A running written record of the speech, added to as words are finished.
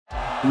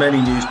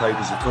Many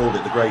newspapers have called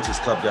it the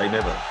greatest club game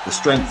ever. The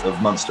strength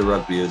of Munster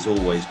rugby has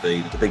always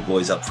been the big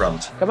boys up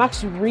front. I'm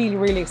actually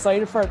really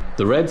excited for it.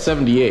 The Red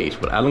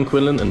 78 with Alan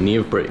Quinlan and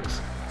Niamh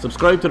Briggs.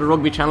 Subscribe to the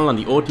Rugby channel on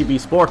the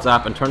OTB Sports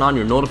app and turn on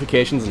your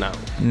notifications now.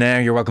 Now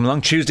you're welcome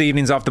along. Tuesday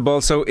evening's Off the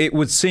Ball. So it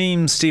would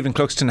seem Stephen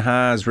Cluxton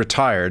has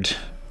retired,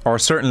 or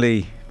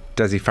certainly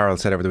Dessie Farrell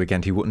said over the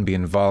weekend he wouldn't be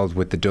involved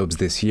with the Dubs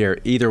this year.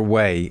 Either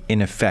way,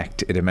 in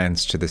effect, it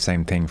amounts to the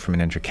same thing from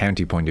an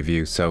inter-county point of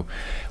view. So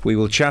we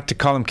will chat to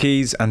Colm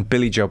Keys and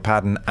Billy Joe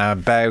Padden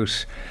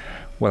about,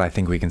 well, I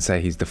think we can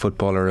say he's the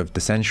footballer of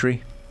the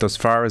century thus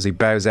far as he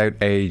bows out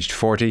aged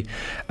 40.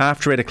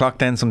 After 8 o'clock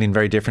then, something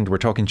very different. We're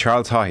talking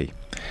Charles Haughey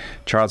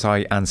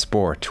and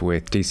sport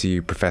with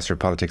DCU Professor of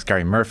Politics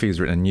Gary Murphy, who's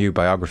written a new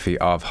biography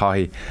of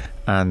Haughey.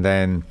 And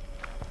then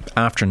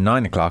after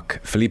 9 o'clock,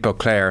 Philippe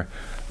Auclair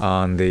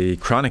on the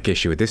chronic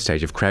issue at this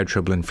stage of crowd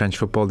trouble in French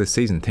football this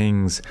season.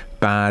 Things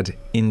bad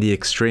in the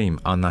extreme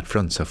on that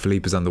front. So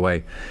Philippe is on the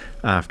way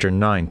after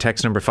 9.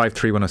 Text number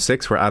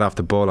 53106. We're at Off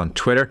the Ball on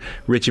Twitter.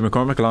 Richie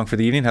McCormack along for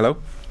the evening. Hello.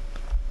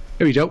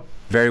 Here we go.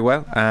 Very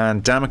well.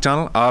 And Dan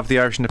McDonnell of the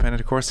Irish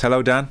Independent, of course.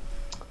 Hello, Dan.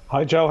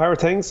 Hi Joe, how are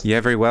things?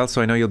 Yeah, very well.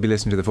 So I know you'll be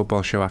listening to the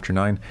football show after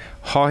 9.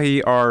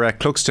 Haughey or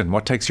Cluxton,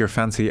 what takes your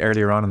fancy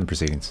earlier on in the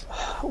proceedings?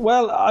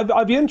 Well,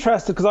 I'd be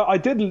interested because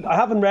I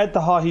haven't read the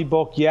Haughey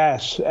book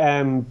yet,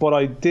 but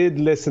I did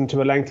listen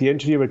to a lengthy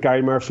interview with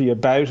Gary Murphy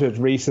about it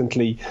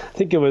recently. I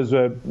think it was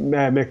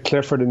Mick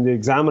Clifford in the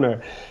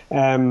Examiner. So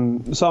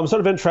I'm sort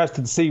of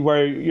interested to see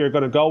where you're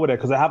going to go with it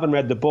because I haven't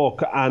read the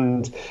book,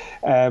 and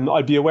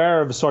I'd be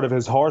aware of sort of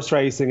his horse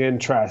racing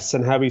interests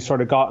and how he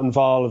sort of got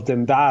involved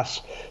in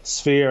that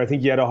sphere. I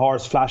think he had a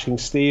horse, Flashing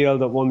Steel,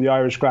 that won the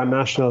Irish Grand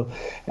National.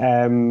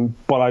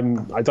 But I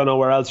don't know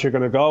where else you're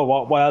going to go.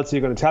 What else are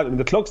you going to tell me?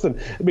 The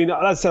Cluxton, I mean, as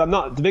I said, I'm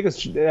not the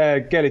biggest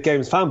Gaelic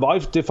Games fan, but I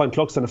do find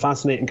Cluxton a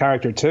fascinating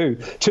character too.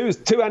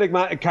 Two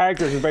enigmatic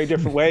characters in very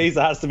different ways,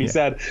 it has to be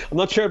said. I'm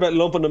not sure about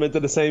lumping them into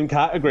the same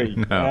category.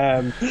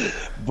 No.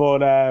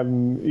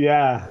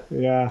 Yeah.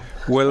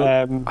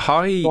 Well,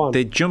 Haughey,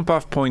 the jump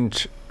off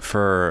point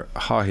for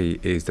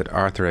Haughey is that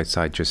Arthur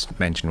outside just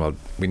mentioned, well,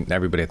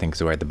 everybody I think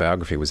is aware the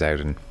biography was out,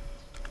 and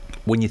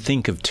when you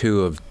think of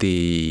two of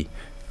the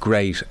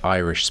great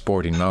Irish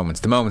sporting moments,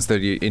 the moments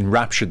that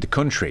enraptured the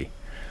country,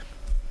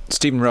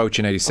 Stephen Roach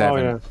in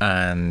 87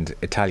 and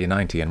Italia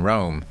 90 in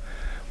Rome.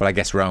 Well, I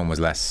guess Rome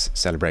was less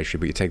celebratory,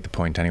 but you take the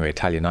point anyway.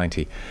 Italia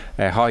 90.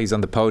 Haughey's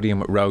on the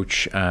podium with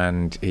Roach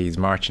and he's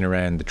marching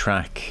around the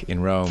track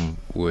in Rome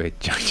with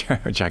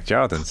Jack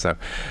Jonathan. So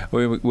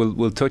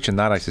we'll touch on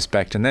that, I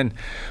suspect. And then,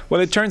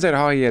 well, it turns out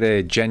Haughey had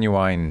a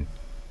genuine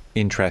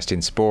interest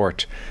in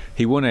sport.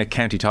 He won a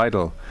county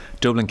title,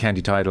 Dublin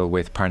county title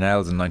with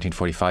Parnells in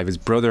 1945. His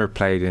brother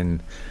played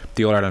in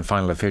the All-Ireland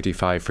final of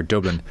 55 for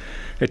Dublin.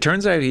 It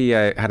turns out he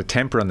had a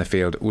temper on the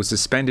field, was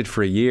suspended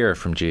for a year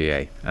from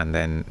GAA and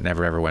then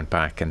never ever went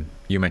back. And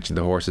you mentioned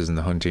the horses and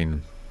the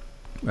hunting,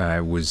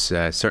 was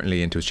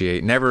certainly into his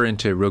GAA, never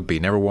into rugby,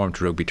 never warmed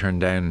to rugby,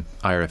 turned down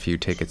IRFU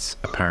tickets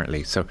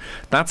apparently. So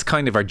that's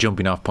kind of our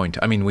jumping off point.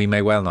 I mean, we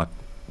may well not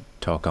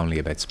talk only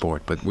about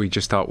sport, but we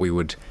just thought we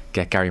would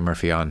get Gary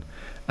Murphy on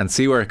and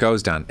see where it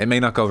goes, Dan. It may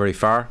not go very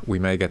far. We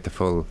may get the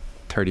full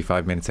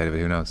 35 minutes out of it,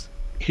 who knows.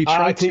 He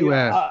tried to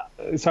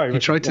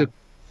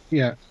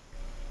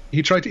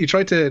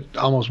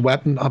almost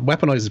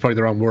weaponize is probably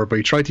the wrong word, but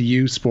he tried to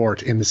use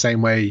sport in the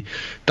same way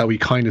that we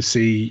kind of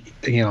see,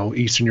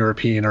 Eastern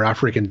European or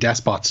African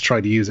despots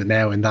try to use it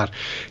now, in that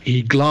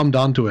he glommed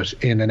onto it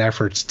in an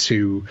effort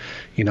to,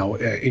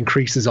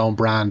 increase his own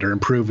brand or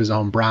improve his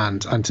own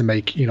brand and to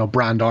make,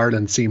 Brand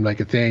Ireland seem like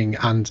a thing.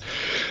 And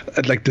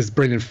like there's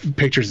brilliant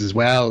pictures as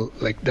well.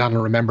 Like, I don't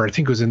remember, I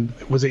think was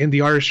it in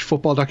the Irish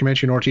football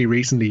documentary on RT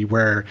recently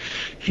where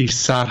he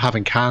sat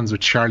having cans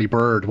with Charlie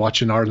Bird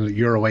watching Ireland at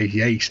Euro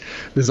 88.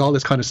 There's all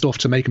this kind of stuff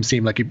to make him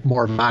seem like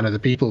more of a man of the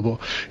people, but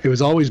it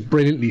was always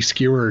brilliantly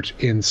skewered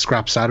in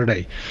Scrap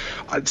Saturday,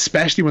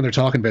 especially when they're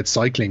talking about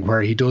cycling,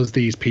 where he does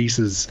these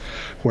pieces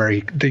where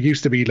there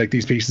used to be like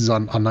these pieces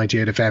on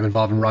 98 FM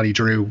involving Ronnie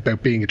Drew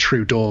about being a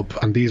true dub,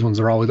 and these ones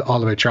are always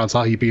all about Charles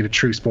Haughey being a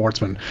true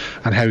sportsman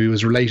and how he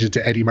was related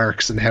to Eddie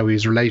Merckx and how he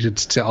was related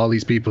to all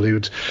these people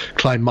who'd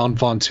climbed Mont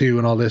Ventoux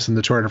and all this in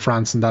the Tour de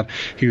France, and that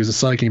he was a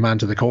cycling man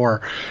to the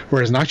core.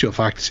 Whereas in actual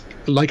fact,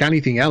 like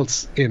anything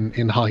else in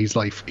Haughey's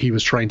life, he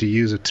was trying to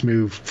use it to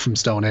move from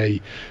Stone A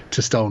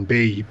to Stone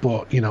B,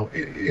 but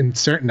in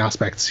certain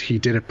aspects he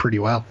did it pretty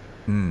well.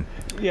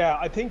 Yeah,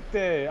 I think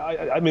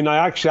I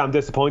actually am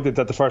disappointed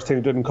that the first thing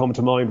that didn't come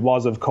to mind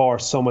was, of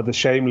course, some of the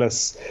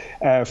shameless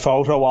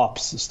photo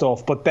ops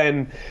stuff. But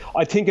then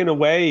I think in a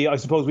way, I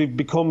suppose we've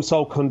become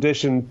so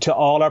conditioned to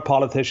all our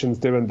politicians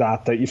doing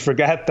that you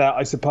forget that,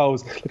 I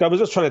suppose. Like, I was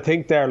just trying to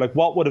think there, like,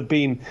 what would have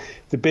been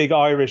the big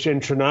Irish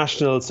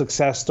international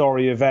success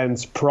story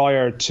events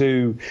prior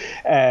to,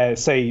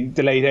 say,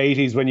 the late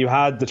 80s, when you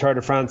had the Tour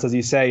de France, as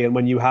you say, and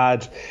when you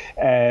had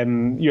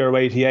Euro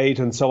 88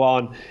 and so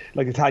on,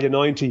 like Italia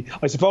 '90.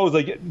 I suppose,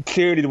 like,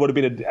 clearly there would have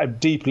been a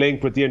deep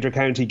link with the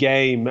inter-county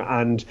game,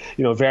 and,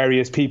 you know,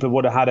 various people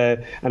would have had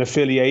an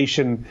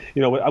affiliation,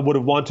 you know, I would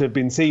have wanted to have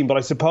been seen. But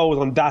I suppose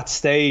on that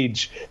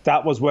stage,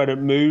 that was where it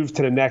moved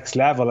to the next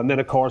level. And then,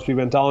 of course, we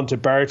went on to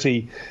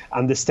Bertie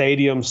and the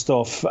stadium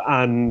stuff,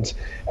 and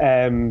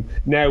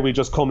now we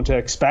just come to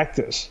expect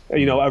it,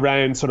 you know,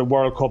 around sort of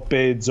World Cup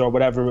bids or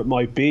whatever it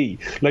might be.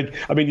 Like,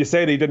 I mean, you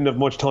say they didn't have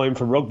much time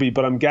for rugby,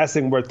 but I'm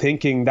guessing we're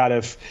thinking that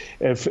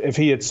if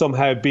he had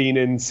somehow been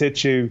in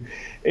situ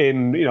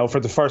in, you know, for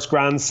the first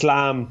Grand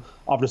Slam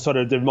of the sort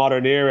of the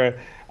modern era,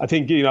 I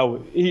think, you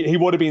know, he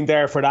would have been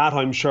there for that,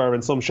 I'm sure,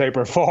 in some shape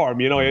or form.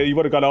 You know, he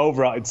would have got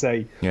over it, I'd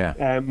say.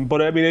 Yeah.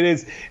 But I mean, it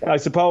is, I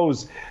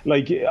suppose,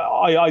 like,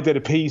 I did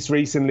a piece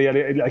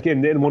recently, like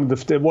in one of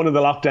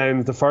the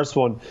lockdowns, the first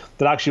one,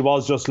 that actually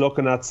was just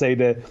looking at, say,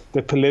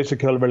 the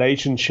political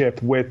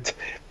relationship with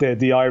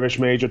the Irish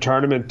major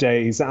tournament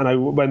days, and I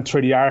went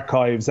through the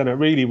archives, and it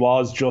really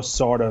was just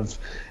sort of,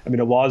 I mean,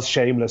 it was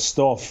shameless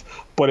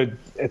stuff, but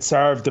it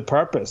served the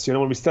purpose, you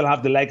know, and we still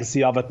have the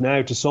legacy of it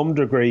now to some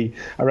degree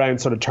around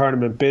sort of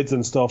tournament bids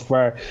and stuff,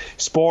 where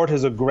sport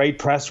is a great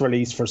press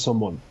release for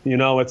someone. You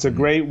know, it's a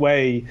great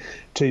way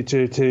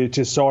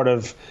to sort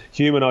of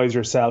humanize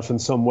yourself in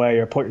some way,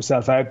 or put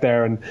yourself out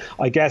there. And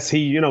I guess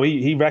he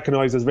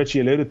recognized, as Richie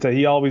alluded to,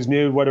 he always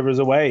knew where there was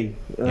a way,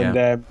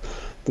 and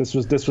this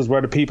was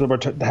where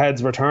the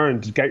heads were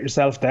turned. Get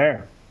yourself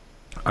there.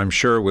 I'm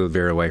sure we'll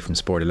veer away from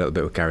sport a little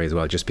bit with Gary as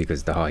well, just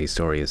because the Haughey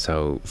story is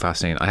so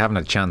fascinating. I haven't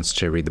had a chance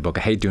to read the book.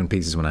 I hate doing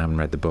pieces when I haven't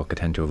read the book. I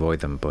tend to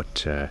avoid them,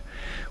 but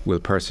we'll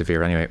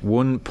persevere anyway.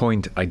 One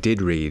point I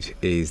did read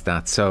is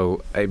that,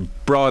 so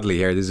broadly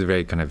here, this is a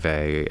very kind of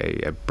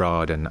a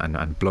broad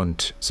and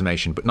blunt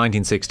summation, but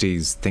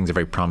 1960s, things are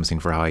very promising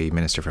for Haughey.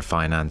 Minister for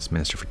Finance,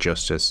 Minister for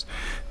Justice,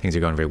 things are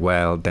going very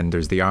well. Then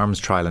there's the arms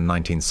trial in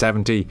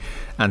 1970,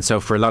 and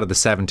so for a lot of the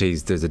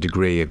 70s, there's a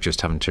degree of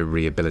just having to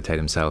rehabilitate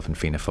himself in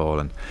Fianna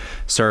Fáil and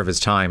serve his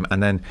time.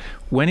 And then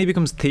when he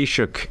becomes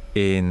Taoiseach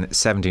in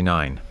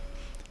 79,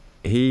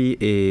 he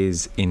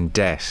is in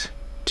debt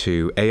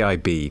to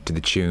AIB to the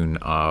tune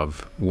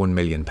of £1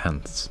 million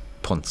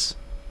punts.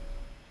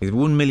 He's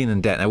 1 million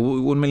in debt. Now,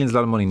 1 million is a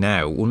lot of money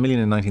now. 1 million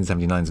in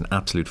 1979 is an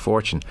absolute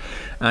fortune.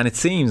 And it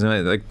seems,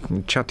 and I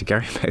chat to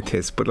Gary about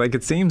this, but like,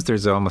 it seems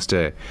there's almost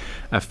a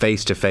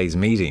face-to-face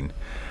meeting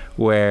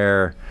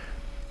where,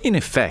 in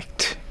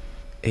effect,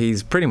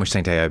 he's pretty much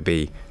saying to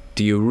AIB,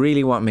 do you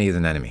really want me as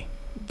an enemy?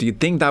 Do you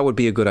think that would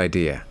be a good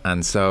idea?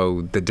 And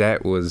so the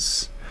debt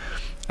was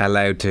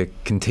allowed to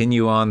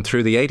continue on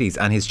through the 80s,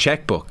 and his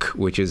checkbook,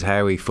 which is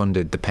how he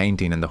funded the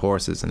painting and the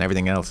horses and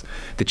everything else,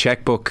 the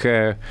checkbook,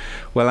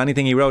 well,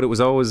 anything he wrote, it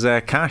was always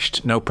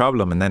cashed, no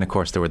problem. And then, of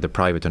course, there were the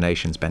private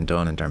donations, Ben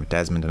Dunn and Dermot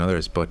Desmond and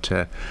others, but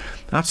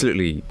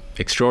absolutely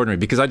extraordinary.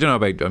 Because I don't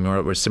know about, I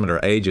mean, we're similar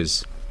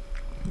ages,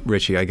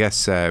 Richie. I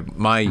guess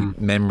my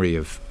memory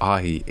of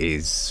Haughey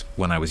is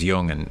when I was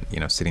young and, you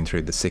know, sitting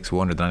through the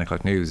 6-1 or the 9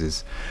 o'clock news,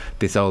 is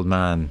this old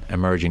man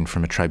emerging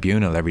from a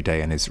tribunal every day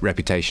and his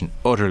reputation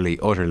utterly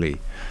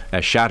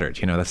shattered.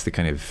 You know, that's the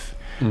kind of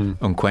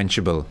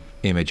unquenchable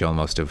image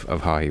almost of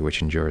Haughey,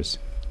 which endures.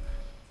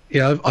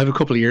 Yeah, I have a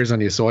couple of years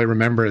on you, so I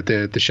remember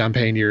the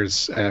champagne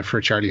years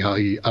for Charlie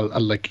Haughey. I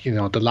like, you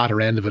know, the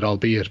latter end of it,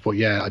 albeit, but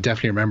yeah, I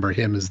definitely remember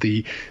him as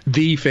the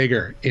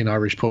figure in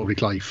Irish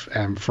public life,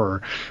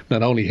 for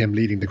not only him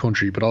leading the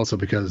country, but also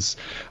because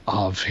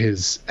of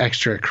his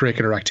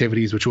extracurricular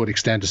activities, which would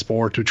extend to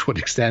sport, which would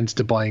extend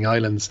to buying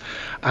islands,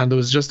 and there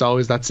was just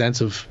always that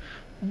sense of,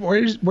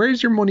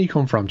 where's your money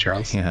come from,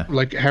 Charles? Yeah.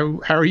 Like, how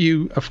are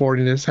you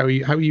affording this? How are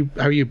you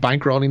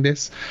bankrolling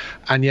this?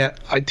 And yet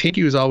I think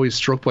he was always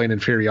struck by an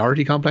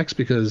inferiority complex,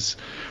 because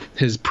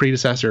his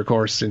predecessor, of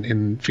course,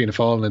 in Fianna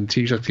Fáil and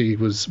Taoiseach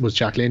was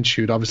Jack Lynch,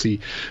 who'd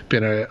obviously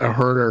been a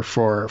hurler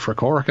for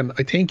Cork. And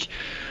I think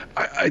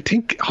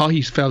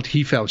Haughey felt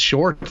he fell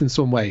short in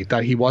some way,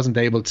 that he wasn't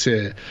able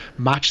to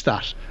match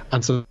that.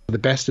 And so the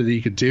best that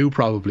he could do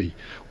probably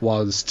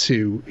was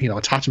to, you know,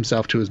 attach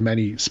himself to as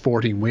many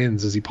sporting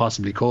wins as he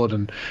possibly could.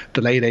 And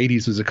the late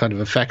 80s was a kind of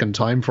a fecund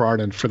time for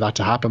Ireland for that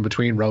to happen,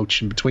 between Roach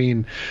and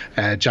between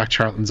Jack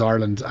Charlton's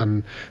Ireland,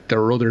 and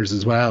there were others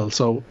as well.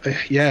 So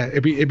yeah,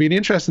 it'd be an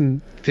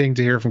interesting thing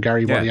to hear from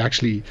Gary what he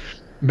actually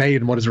made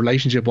and what his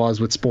relationship was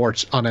with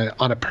sports on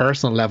a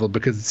personal level,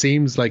 because it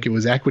seems like it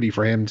was equity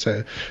for him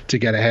to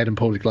get ahead in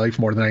public life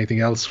more than anything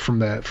else from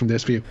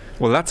this view.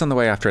 Well, that's on the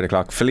way after 8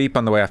 o'clock. Philippe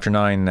on the way after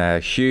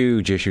 9.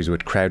 Huge issues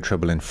with crowd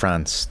trouble in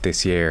France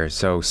this year,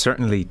 so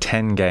certainly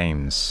 10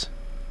 games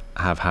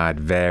have had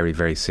very,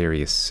 very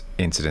serious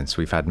incidents.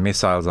 We've had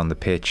missiles on the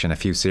pitch and a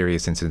few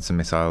serious incidents of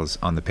missiles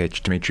on the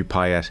pitch. Dimitri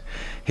Payet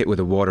hit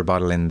with a water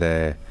bottle in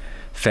the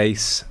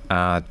face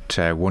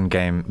at one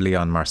game.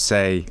 Lyon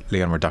Marseille.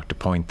 Lyon were docked a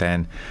point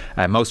then.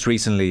 Most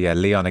recently,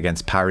 Lyon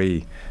against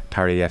Paris.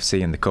 Paris FC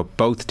in the Cup.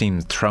 Both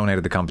teams thrown out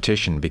of the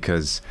competition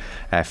because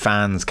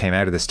fans came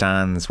out of the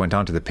stands, went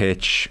onto the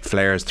pitch,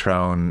 flares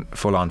thrown,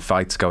 full-on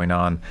fights going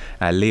on.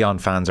 Lyon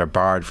fans are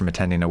barred from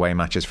attending away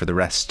matches for the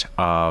rest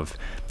of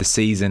the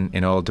season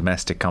in all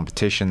domestic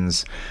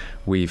competitions.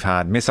 We've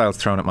had missiles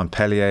thrown at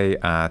Montpellier,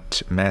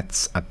 at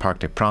Metz, at Parc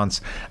des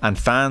Princes, and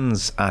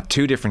fans at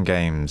 2 different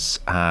games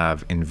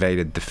have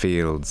invaded the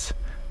fields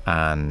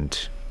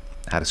and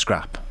had a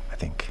scrap, I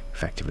think,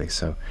 effectively.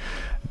 So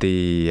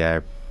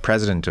the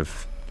president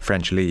of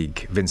French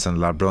League, Vincent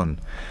Labrun,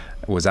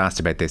 was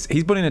asked about this.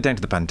 He's putting it down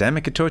to the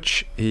pandemic a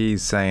touch.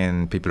 He's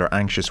saying people are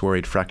anxious,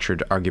 worried,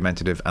 fractured,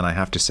 argumentative, and I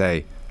have to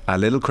say, a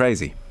little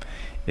crazy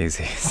is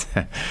his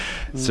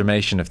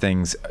summation of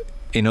things.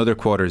 In other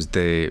quarters,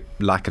 the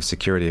lack of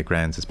security at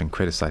grounds has been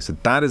criticised. So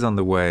that is on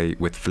the way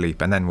with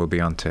Philippe. And then we'll be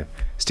on to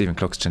Stephen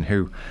Cluxton,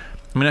 who,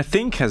 I mean, I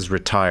think has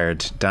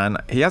retired. Dan,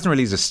 he hasn't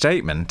released a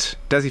statement.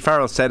 Desi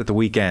Farrell said at the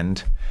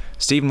weekend,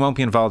 Stephen won't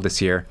be involved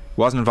this year,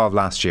 wasn't involved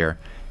last year.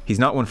 He's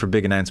not one for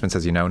big announcements,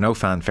 as you know. No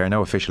fanfare,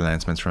 no official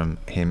announcements from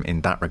him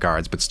in that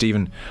regards. But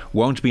Stephen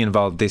won't be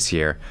involved this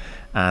year.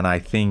 And I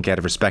think out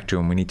of respect to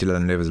him, we need to let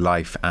him live his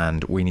life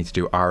and we need to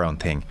do our own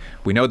thing.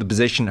 We know the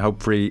position,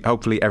 hopefully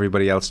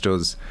everybody else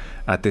does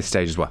at this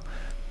stage as well.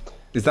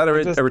 Is that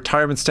a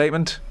retirement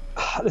statement?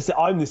 Listen,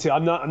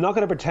 I'm not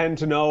going to pretend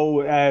to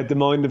know the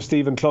mind of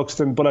Stephen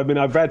Cluxton, but I mean,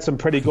 I've read some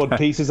pretty good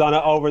pieces on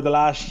it over the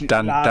last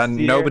year.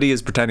 Nobody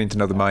is pretending to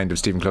know the mind of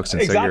Stephen Cluxton,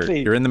 exactly.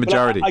 So you're in the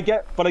majority.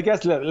 But I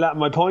guess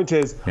my point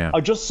is,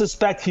 I just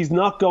suspect he's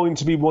not going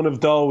to be one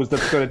of those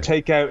that's going to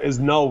take out his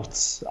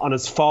notes on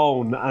his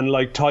phone and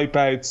like type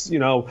out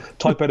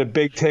a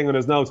big thing on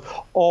his notes,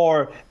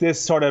 or this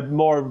sort of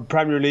more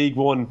Premier League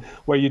one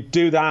where you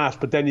do that,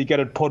 but then you get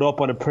it put up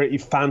on a pretty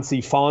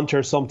fancy font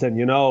or something,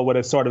 with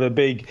a sort of a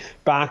big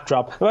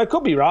backdrop. Now, I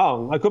could be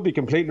wrong. I could be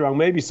completely wrong.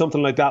 Maybe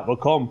something like that will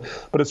come.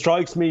 But it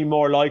strikes me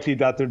more likely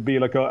that there'd be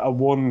like a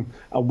one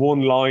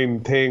line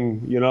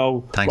thing,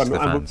 Thanks to the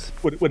fans.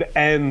 With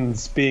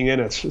ends being in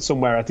it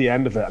somewhere at the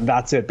end of it, and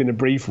that's it, been a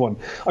brief one.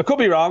 I could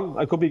be wrong.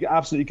 I could be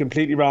absolutely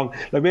completely wrong.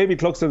 Like maybe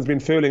Cluxton's been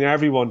fooling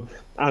everyone,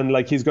 and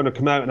like he's going to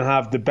come out and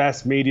have the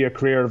best media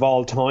career of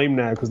all time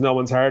now because no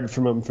one's heard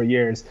from him for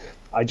years.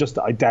 I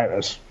doubt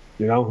it.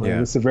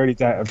 I severely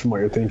doubt it from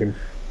what you're thinking.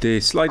 The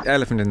slight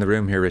elephant in the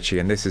room here, Richie,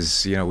 and this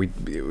is,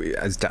 we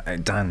as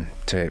Dan,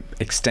 to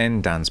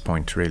extend Dan's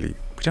point, really,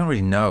 we don't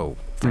really know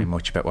very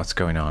much about what's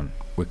going on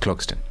with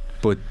Cluxton.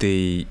 But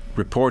the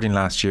reporting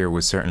last year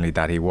was certainly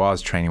that he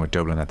was training with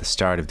Dublin at the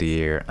start of the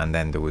year, and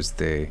then there was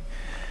the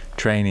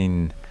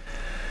training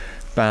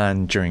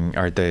ban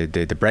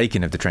the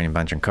breaking of the training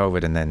ban during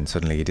COVID, and then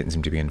suddenly he didn't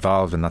seem to be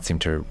involved, and that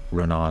seemed to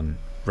run on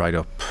right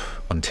up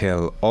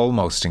until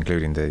almost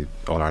including the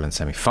All-Ireland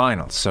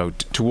semi-finals. So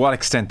to what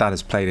extent that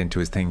has played into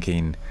his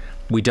thinking,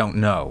 we don't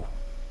know.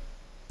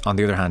 On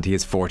the other hand, he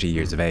is 40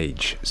 years of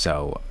age,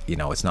 so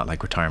it's not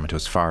like retirement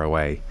was far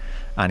away.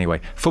 Anyway,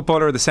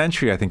 footballer of the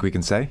century, I think we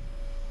can say.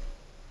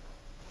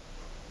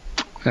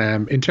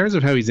 In terms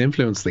of how he's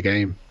influenced the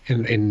game,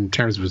 in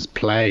terms of his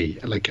play,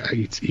 like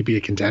he'd be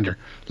a contender.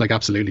 Like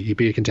absolutely, he'd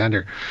be a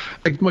contender.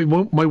 Like my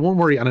one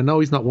worry, and I know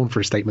he's not one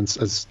for statements,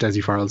 as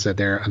Desi Farrell said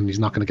there, and he's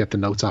not going to get the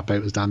notes app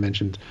out, as Dan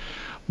mentioned.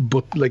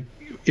 But like,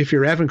 if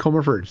you're Evan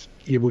Comerford,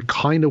 you would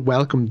kind of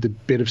welcome the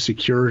bit of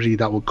security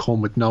that would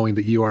come with knowing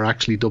that you are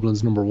actually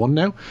Dublin's number one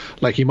now.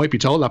 Like, he might be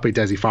told that by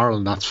Desi Farrell,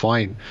 and that's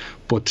fine.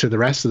 But to the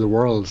rest of the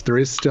world, there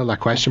is still that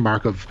question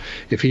mark of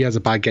if he has a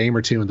bad game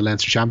or two in the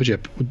Leinster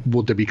Championship,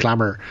 would there be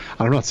clamour?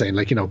 And I'm not saying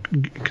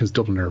because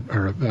Dublin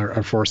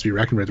are forced to be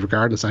reckoned with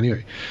regardless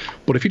anyway.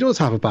 But if he does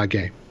have a bad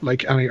game, or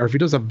if he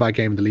does have a bad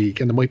game in the league,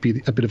 and there might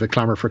be a bit of a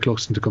clamour for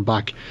Cluxton to come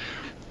back,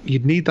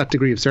 you'd need that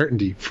degree of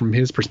certainty from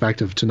his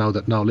perspective to know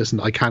that, no, listen,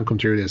 I can come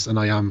through this and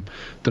I am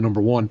the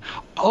number one.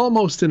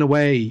 Almost in a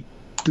way,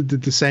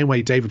 the same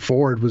way David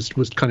Ford was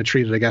kind of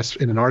treated, I guess,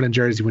 in an Ireland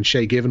jersey when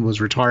Shay Given was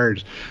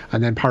retired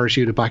and then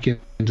parachuted back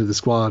into the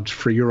squad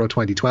for Euro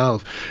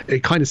 2012.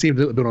 It kind of seemed a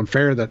little bit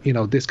unfair that,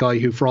 this guy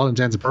who, for all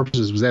intents and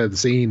purposes, was out of the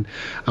scene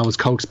and was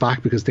coaxed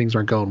back because things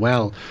weren't going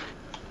well.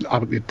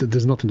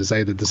 There's nothing to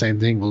say that the same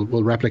thing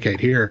will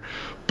replicate here,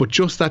 but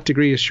just that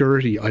degree of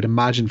surety, I'd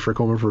imagine, for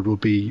Comerford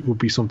would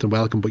be something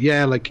welcome. But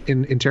yeah, like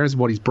in terms of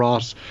what he's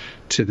brought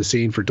to the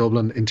scene for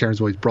Dublin, in terms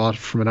of what he's brought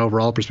from an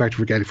overall perspective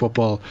for Gaelic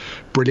football,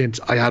 brilliant.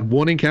 I had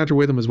one encounter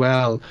with him as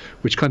well,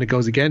 which kind of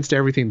goes against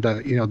everything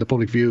that the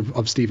public view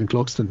of Stephen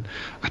Cluxton.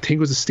 I think it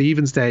was a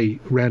Stephen's Day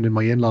round in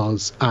my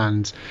in-laws,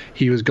 and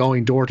he was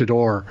going door to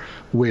door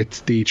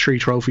with the 3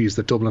 trophies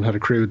that Dublin had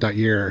accrued that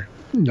year,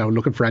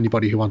 looking for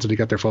anybody who wanted to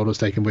get their photos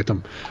taken with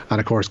them, and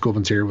of course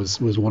Govans here was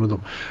one of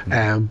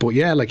them. But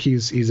yeah, like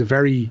he's a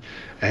very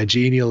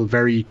genial,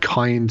 very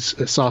kind,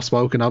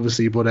 soft-spoken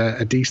obviously, but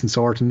a decent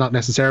sort, and not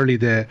necessarily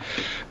the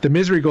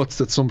misery guts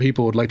that some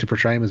people would like to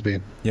portray him as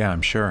being. Yeah,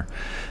 I'm sure.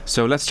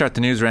 So let's start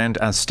the news round,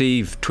 and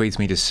Steve tweets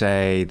me to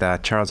say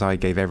that Charles High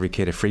gave every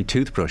kid a free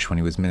toothbrush when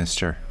he was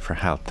Minister for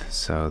Health.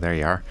 So there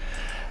you are.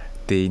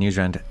 The news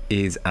round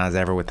is as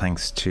ever with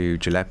thanks to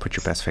Gillette. Put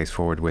your best face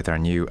forward with our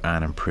new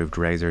and improved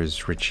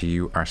razors. Richie,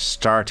 you are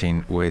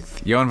starting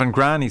with Johan van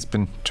Graan. He's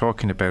been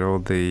talking about all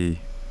the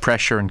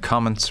pressure and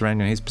comments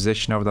surrounding his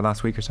position over the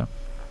last week or so.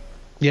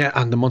 Yeah,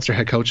 and the Munster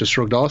head coach has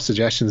shrugged off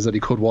suggestions that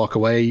he could walk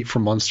away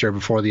from Munster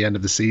before the end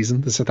of the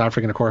season. The South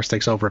African, of course,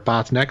 takes over at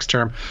Bath next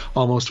term.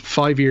 Almost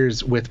 5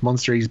 years with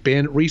Munster he's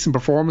been. Recent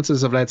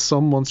performances have led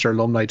some Munster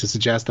alumni to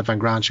suggest that Van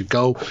Graan should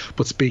go.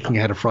 But speaking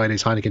ahead of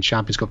Friday's Heineken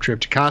Champions Cup trip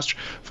to Castres,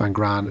 Van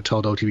Graan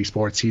told OTV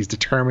Sports he's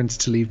determined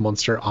to leave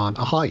Munster on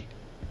a high.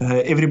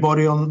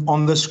 Everybody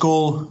on the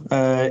school,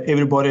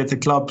 everybody at the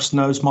clubs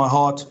knows my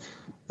heart.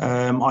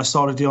 I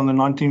started here on the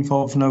 19th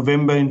of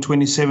November in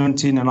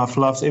 2017 and I've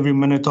loved every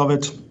minute of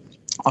it.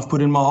 I've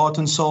put in my heart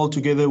and soul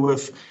together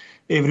with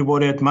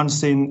everybody at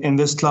Munster in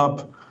this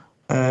club.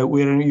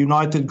 We're a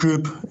united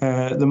group.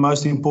 The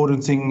most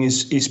important thing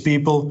is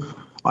people.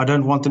 I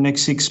don't want the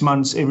next 6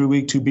 months every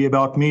week to be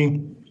about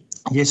me.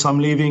 Yes, I'm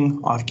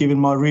leaving. I've given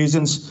my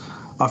reasons.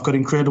 I've got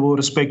incredible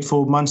respect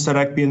for Munster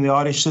rugby and the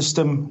Irish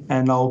system,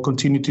 and I'll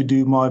continue to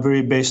do my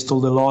very best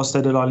till the last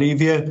day that I leave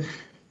here.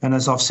 And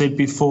as I've said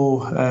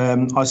before,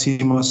 I see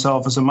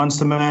myself as a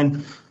Munster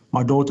man.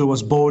 My daughter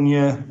was born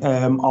here.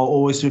 I'll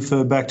always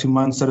refer back to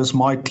Munster as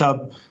my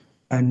club.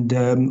 And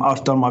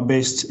I've done my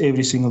best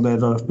every single day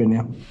that I've been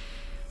here.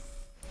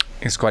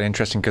 It's quite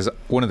interesting because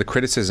one of the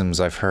criticisms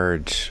I've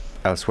heard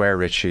elsewhere,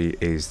 Richie,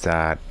 is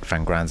that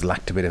Van Graan's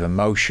lacked a bit of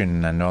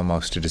emotion and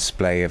almost a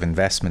display of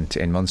investment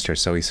in Munster.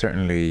 So he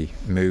certainly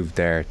moved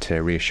there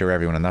to reassure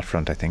everyone on that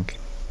front, I think.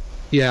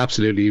 Yeah,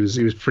 absolutely. He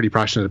was pretty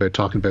passionate about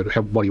talking about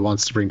what he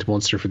wants to bring to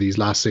Munster for these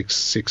last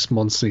six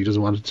months, and he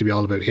doesn't want it to be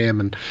all about him,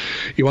 and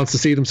he wants to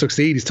see them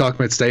succeed. He's talking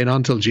about staying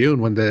on till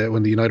June when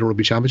the United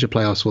Rugby Championship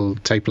playoffs will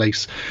take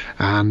place,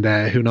 and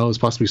who knows,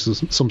 possibly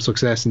some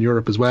success in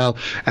Europe as well.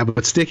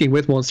 But sticking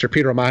with Munster,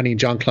 Peter O'Mahony and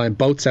John Klein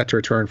both set to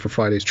return for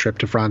Friday's trip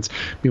to France.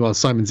 Meanwhile,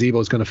 Simon Zebo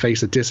is going to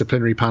face a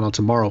disciplinary panel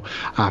tomorrow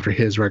after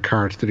his red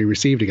card that he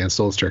received against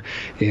Ulster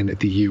in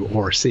the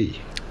URC.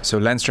 So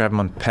Leinster have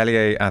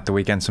Montpellier at the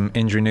weekend. Some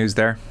injury news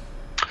there?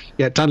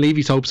 Yeah, Dan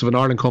Levy's hopes of an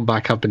Ireland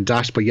comeback have been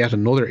dashed by yet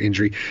another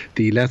injury.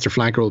 The Leinster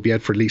flanker will be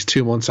out for at least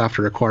 2 months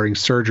after requiring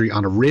surgery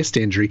on a wrist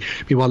injury.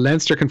 Meanwhile,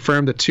 Leinster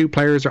confirmed that 2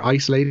 players are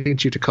isolating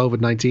due to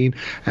COVID-19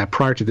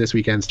 prior to this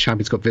weekend's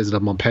Champions Cup visit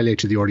of Montpellier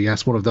to the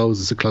RDS. One of those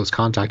is a close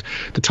contact.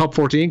 The top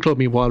 14 club,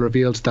 meanwhile,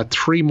 revealed that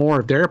 3 more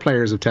of their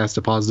players have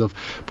tested positive,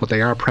 but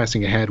they are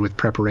pressing ahead with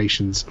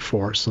preparations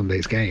for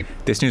Sunday's game.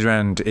 This news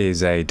round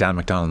is a Dan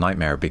McDonnell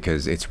nightmare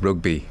because it's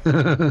rugby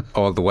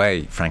all the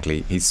way,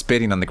 frankly. He's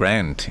spitting on the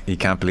ground. He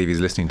can't believe he's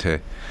listening to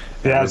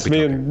it's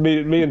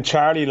me and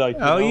Charlie, like,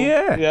 oh know?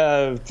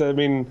 Yeah, I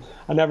mean,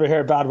 I never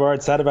hear bad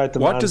words said about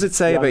them. What does it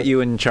say about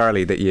you and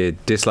Charlie that you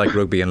dislike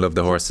rugby and love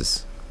the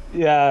horses?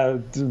 Yeah,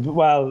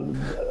 well,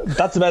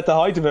 that's about the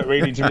height of it,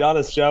 really, to be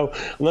honest, Joe.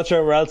 I'm not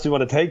sure where else you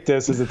want to take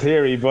this as a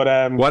theory,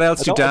 but what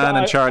else do Dan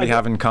and Charlie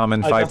have in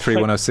common?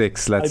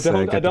 53106. Let's get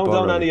the ball I don't own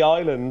rolling. any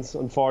islands,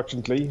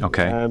 unfortunately.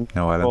 Okay,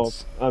 no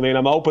islands. But, I mean,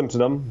 I'm open to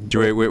them.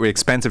 Do you wear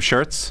expensive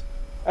shirts?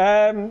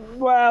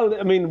 Well,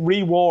 I mean,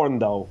 reworn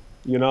though.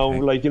 You know, okay.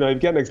 Like, you know, if you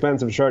get an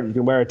expensive shirt, you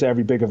can wear it to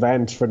every big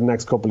event for the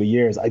next couple of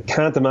years. I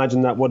can't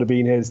imagine that would have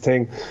been his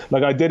thing.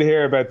 Like, I did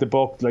hear about the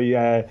book,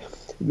 like,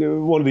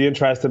 one of the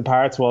interesting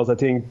parts was, I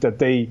think, that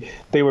they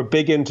were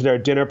big into their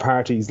dinner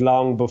parties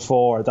long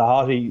before the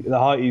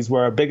hotties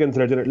were big into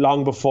their dinner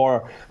long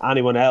before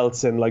anyone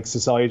else in like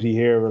society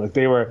here. Like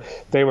they were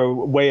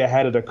way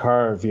ahead of the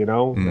curve, you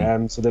know.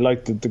 So they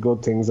liked the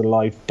good things in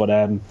life. But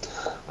I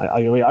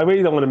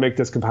really don't want to make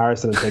this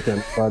comparison and take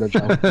it further,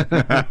 John.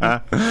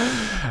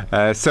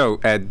 So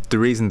the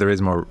reason there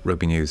is more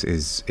rugby news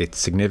is it's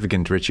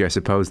significant, Richie. I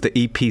suppose the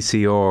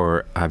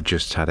EPCR have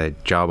just had a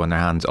job on their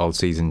hands all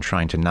season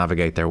trying to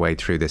navigate their way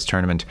through this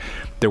tournament.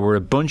 There were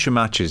a bunch of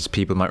matches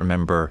people might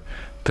remember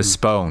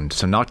postponed,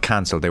 so not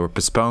cancelled. They were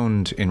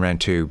postponed in round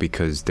 2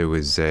 because there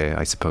was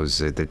I suppose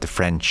the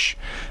French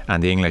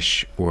and the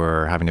English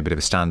were having a bit of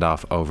a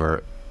standoff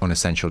over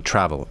unessential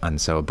travel,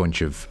 and so a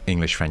bunch of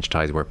English-French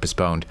ties were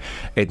postponed.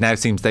 It now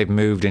seems they've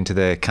moved into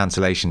the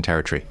cancellation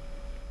territory.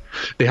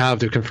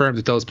 They've confirmed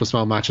that those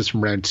postponed matches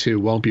from round 2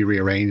 won't be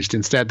rearranged.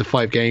 Instead, the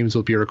 5 games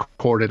will be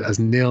recorded as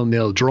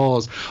 0-0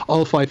 draws.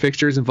 All 5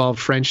 fixtures involved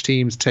French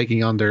teams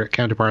taking on their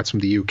counterparts from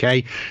the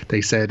UK.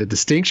 They said a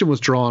distinction was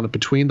drawn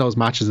between those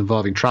matches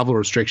involving travel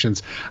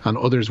restrictions and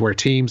others where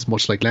teams,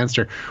 much like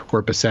Leinster,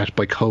 were beset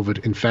by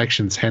COVID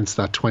infections, hence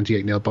that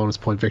 28-0 bonus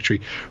point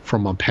victory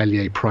from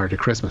Montpellier prior to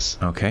Christmas.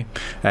 Okay.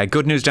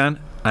 Good news, Dan.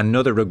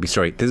 Another rugby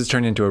story. This has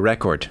turned into a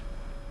record.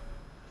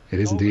 It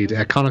is indeed.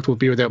 Connacht will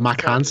be without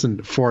Mac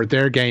Hansen for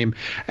their game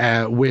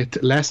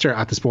with Leicester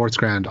at the Sports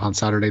Ground on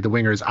Saturday. The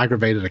wingers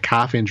aggravated a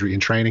calf injury in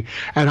training.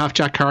 Out-half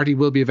Jack Carty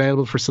will be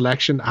available for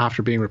selection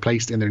after being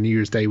replaced in their New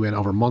Year's Day win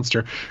over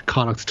Munster.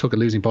 Connacht took a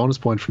losing bonus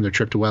point from their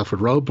trip to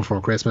Welford Road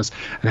before Christmas,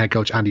 and head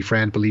coach Andy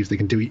Friend believes they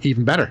can do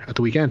even better at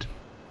the weekend.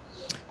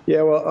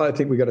 Yeah, well, I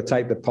think we've got to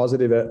take the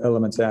positive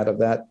elements out of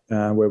that,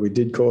 where we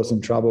did cause them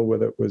trouble,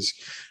 whether it was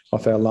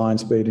off our line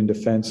speed in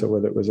defence or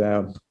whether it was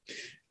our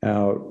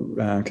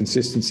our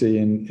consistency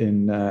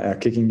in our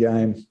kicking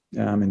game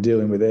and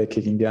dealing with their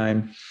kicking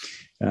game,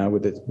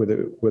 whether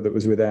it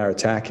was with our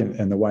attack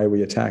and the way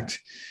we attacked.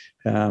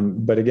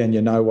 But again,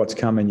 you know what's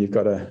coming. You've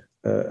got a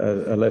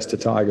Leicester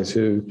Tigers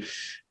who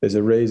there's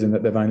a reason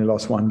that they've only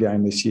lost one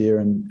game this year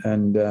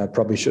and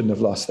probably shouldn't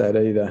have lost that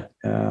either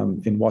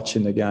in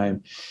watching the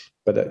game.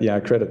 But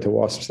credit to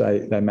Wasps,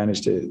 they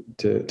managed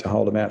to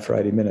hold them out for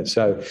 80 minutes.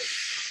 So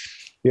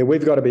yeah,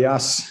 we've got to be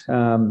us.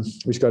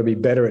 We've got to be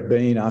better at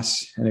being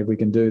us, and if we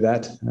can do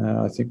that,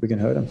 I think we can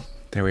hurt them.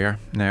 There we are.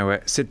 Now,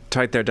 sit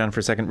tight there, Dan,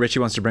 for a second. Richie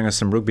wants to bring us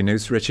some rugby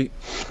news. Richie?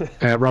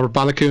 Robert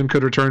Balakoon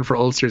could return for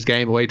Ulster's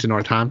game away to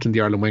Northampton. The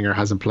Ireland winger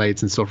hasn't played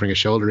since suffering a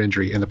shoulder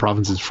injury in the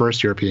province's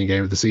first European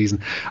game of the season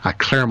at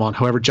Claremont.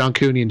 However, John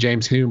Cooney and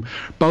James Hume,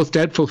 both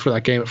deadful for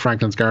that game at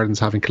Franklin's Gardens,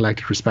 having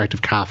collected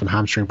respective calf and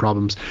hamstring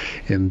problems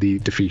in the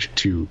defeat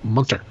to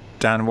Munster.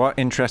 Dan, what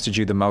interested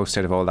you the most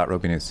out of all that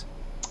rugby news?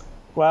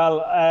 Well,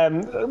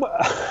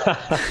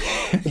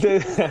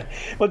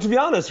 well, to be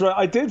honest, right,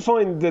 I did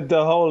find that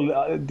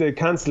the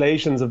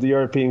cancellations of the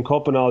European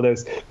Cup and all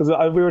this, because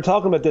we were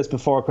talking about this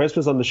before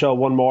Christmas on the show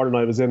one morning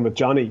I was in with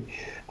Johnny,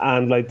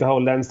 and like the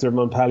whole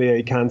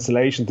Leinster-Montpellier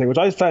cancellation thing, which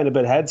I found a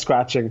bit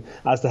head-scratching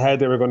as to how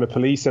they were going to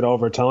police it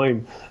over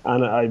time.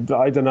 And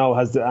I don't know,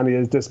 has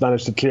this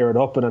managed to clear it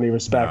up in any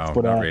respect? No,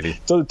 but not really.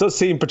 So it does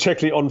seem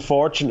particularly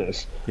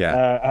unfortunate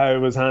how it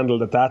was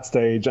handled at that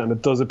stage, and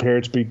it does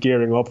appear to be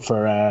gearing up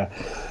for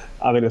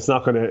I mean, it's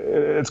going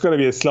to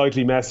be a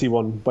slightly messy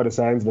one by the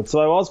sounds of it.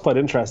 So I was quite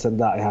interested in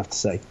that, I have to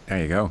say.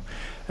 There you go.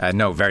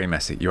 No, very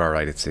messy. You are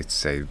right.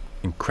 It's a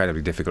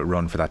incredibly difficult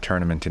run for that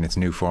tournament in its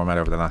new format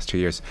over the last 2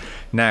 years.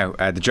 Now,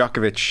 the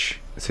Djokovic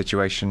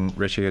situation,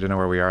 Richie, I don't know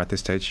where we are at this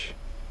stage.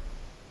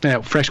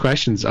 Now, fresh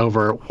questions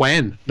over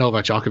when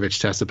Novak Djokovic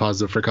tested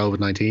positive for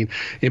COVID-19.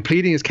 In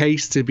pleading his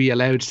case to be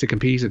allowed to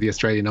compete at the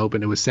Australian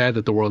Open, it was said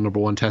that the world number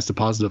one tested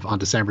positive on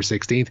December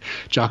 16th.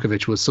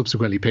 Djokovic was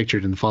subsequently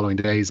pictured in the following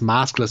days,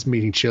 maskless,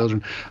 meeting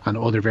children and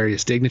other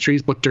various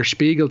dignitaries. But Der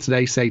Spiegel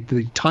today say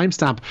the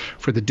timestamp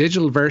for the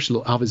digital version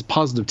of his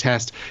positive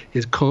test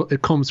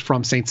it comes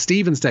from St.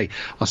 Stephen's Day.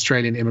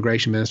 Australian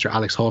Immigration Minister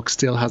Alex Hawke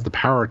still has the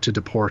power to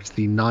deport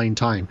the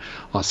 9-time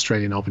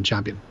Australian Open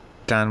champion.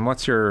 Dan,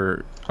 what's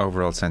your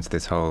overall sense of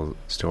this whole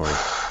story?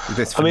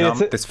 This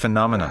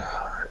phenomenon?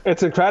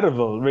 It's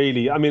incredible,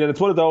 really. I mean, and it's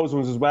one of those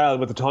ones as well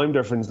with the time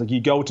difference. Like, you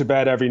go to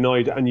bed every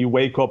night and you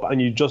wake up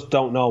and you just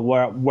don't know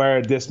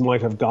where this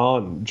might have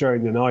gone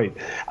during the night.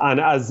 And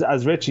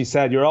as Richie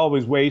said, you're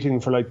always waiting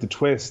for like the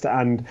twist.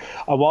 And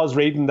I was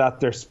reading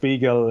that Der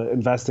Spiegel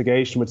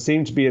investigation, which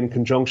seemed to be in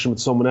conjunction with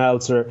someone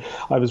else, or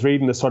I was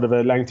reading a sort of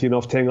a lengthy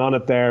enough thing on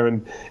it there.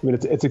 And I mean,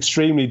 it's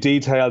extremely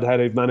detailed how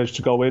they've managed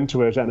to go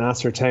into it and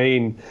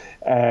ascertain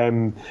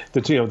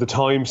the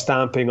time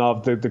stamping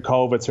of the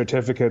COVID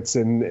certificates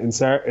in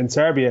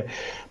Serbia.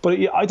 But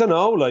I don't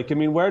know, like, I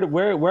mean,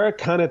 where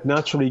can it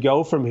naturally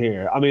go from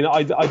here? I mean,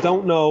 I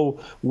don't know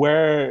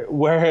where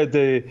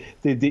the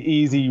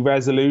easy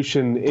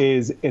resolution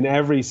is in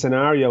every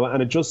scenario,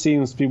 and it just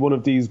seems to be one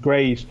of these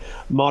great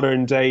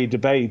modern day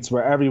debates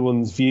where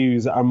everyone's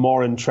views are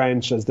more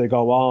entrenched as they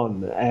go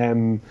on.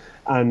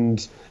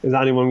 And is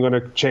anyone going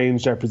to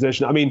change their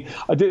position? I mean,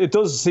 it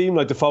does seem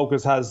like the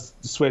focus has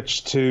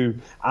switched to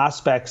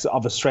aspects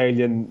of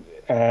Australian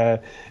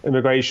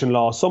immigration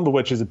law, some of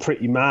which is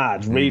pretty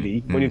mad,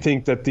 really, when you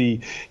think that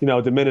the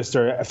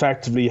minister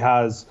effectively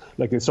has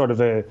like a sort of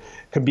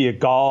can be a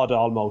god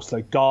almost,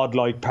 like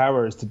godlike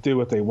powers to do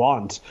what they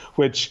want,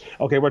 which,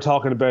 okay, we're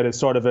talking about is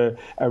sort of a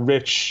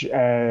rich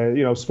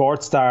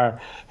sports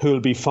star who'll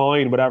be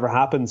fine whatever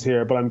happens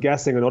here, but I'm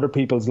guessing in other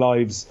people's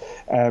lives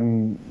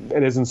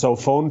it isn't so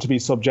fun to be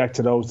subject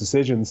to those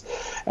decisions.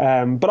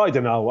 But I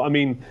don't know. I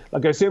mean,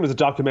 like, I assume there's a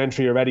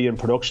documentary already in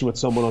production with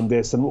someone on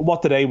this, and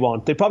what do they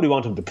want? They probably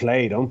want him to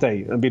play, don't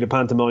they, and be the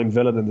pantomime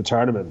villain in the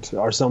tournament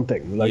or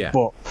something. Like, yeah.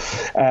 But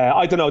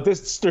I don't know.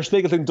 This Der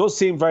Spiegel thing does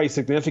seem very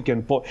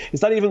significant, but is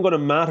that even going to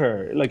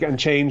matter, like, and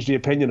change the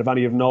opinion of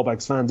any of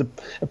Novak's fans?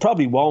 It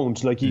probably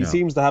won't. Like, he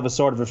seems to have a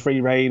sort of a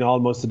free rein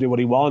almost to do what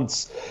he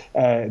wants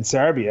in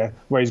Serbia,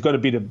 where he's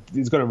going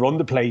to run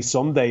the place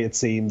someday, it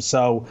seems.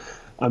 So,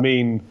 I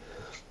mean,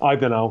 I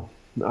don't know.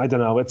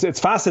 It's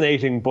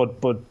fascinating, but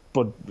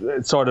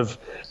it's sort of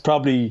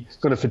probably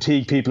going to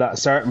fatigue people at a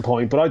certain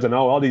point. But I don't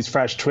know. All these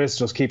fresh twists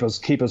just keep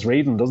us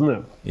reading, doesn't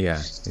it? Yeah,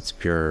 it's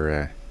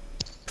pure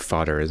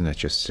fodder, isn't it?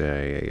 Just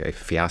a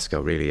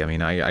fiasco, really. I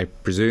mean, I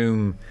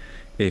presume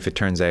if it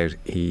turns out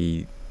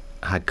he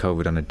had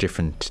COVID on a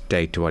different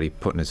date to what he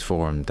put in his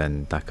form,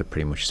 then that could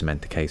pretty much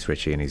cement the case,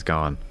 Richie, and he's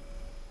gone.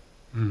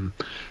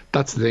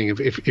 That's the thing.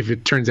 If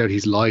it turns out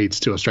he's lied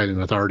to Australian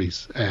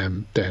authorities,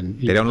 then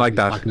they don't like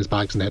that. Packing his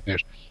bags and heading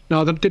out.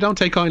 No, they don't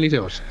take kindly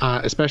to it,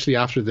 especially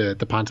after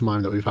the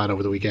pantomime that we've had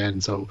over the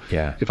weekend. So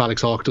yeah, if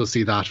Alex Hawke does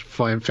see that,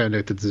 found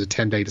out that there's a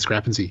 10-day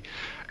discrepancy,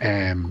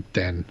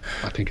 then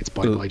I think it's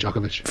by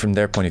Djokovic. From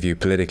their point of view,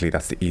 politically,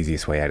 that's the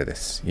easiest way out of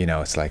this. You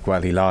know, it's like,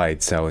 well, he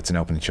lied, so it's an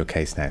open and shut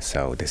case now,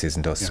 so this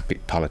isn't us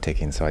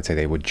politicking. So I'd say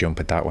they would jump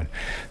at that one.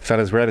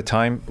 Fellas, we're out of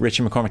time.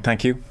 Richie McCormack,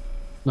 thank you.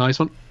 Nice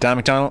one. Dan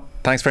McDonnell,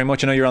 thanks very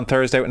much. I know you're on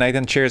Thursday with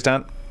Nathan. Cheers,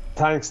 Dan.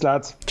 Thanks,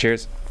 lads.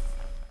 Cheers.